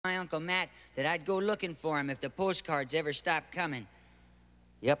Uncle Matt that I'd go looking for him if the postcards ever stopped coming.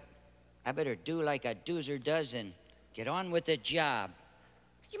 Yep, I better do like a doozer does and get on with the job.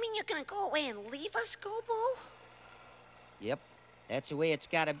 You mean you're gonna go away and leave us, Gobo? Yep, that's the way it's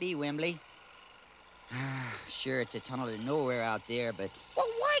gotta be, Wembley. Sure, it's a tunnel to nowhere out there, but... Well,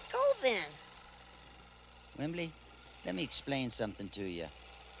 why go then? Wembley, let me explain something to you.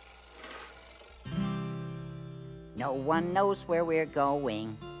 No one knows where we're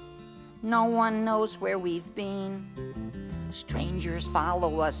going. No one knows where we've been. Strangers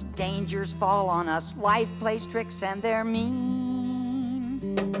follow us, dangers fall on us. Life plays tricks and they're mean.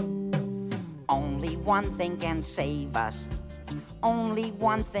 Only one thing can save us. Only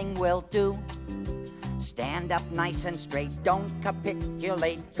one thing will do. Stand up nice and straight, don't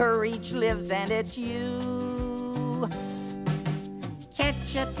capitulate. Courage lives and it's you.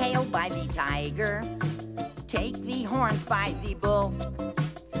 Catch a tail by the tiger. Take the horns by the bull.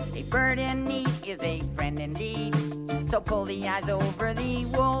 A bird in need is a friend indeed. So pull the eyes over the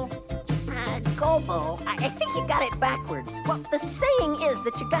wool. Gobo, I think you got it backwards. Well, the saying is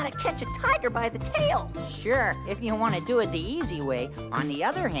that you gotta catch a tiger by the tail. Sure, if you want to do it the easy way. On the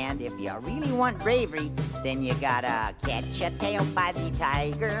other hand, if you really want bravery, then you gotta catch a tail by the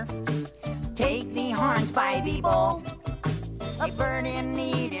tiger. Take the horns by the bull. A bird in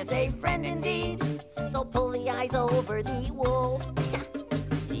need is a friend indeed. So pull the eyes over the wool.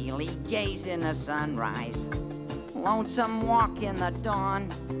 Steely gaze in the sunrise. Lonesome walk in the dawn.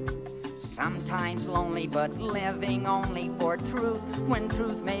 Sometimes lonely, but living only for truth when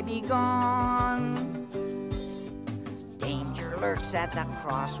truth may be gone. Danger lurks at the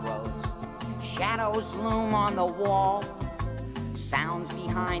crossroads. Shadows loom on the wall. Sounds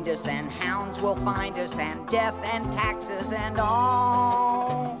behind us and hounds will find us, and death and taxes and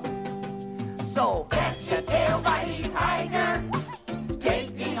all. So catch a tail by the tiger.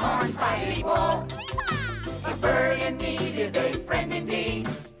 Take the horns by the bull. A bird in need is a friend indeed.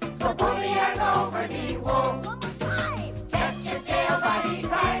 So pull the eyes over the wool. Catch your tail by the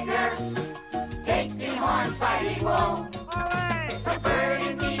tiger. Take the horns by the bull. The bird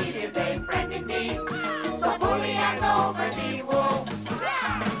in need is a friend indeed. So pull the eyes over the wool.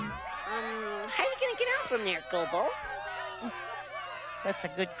 How you gonna get out from there, Gobo? That's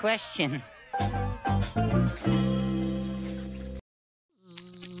a good question.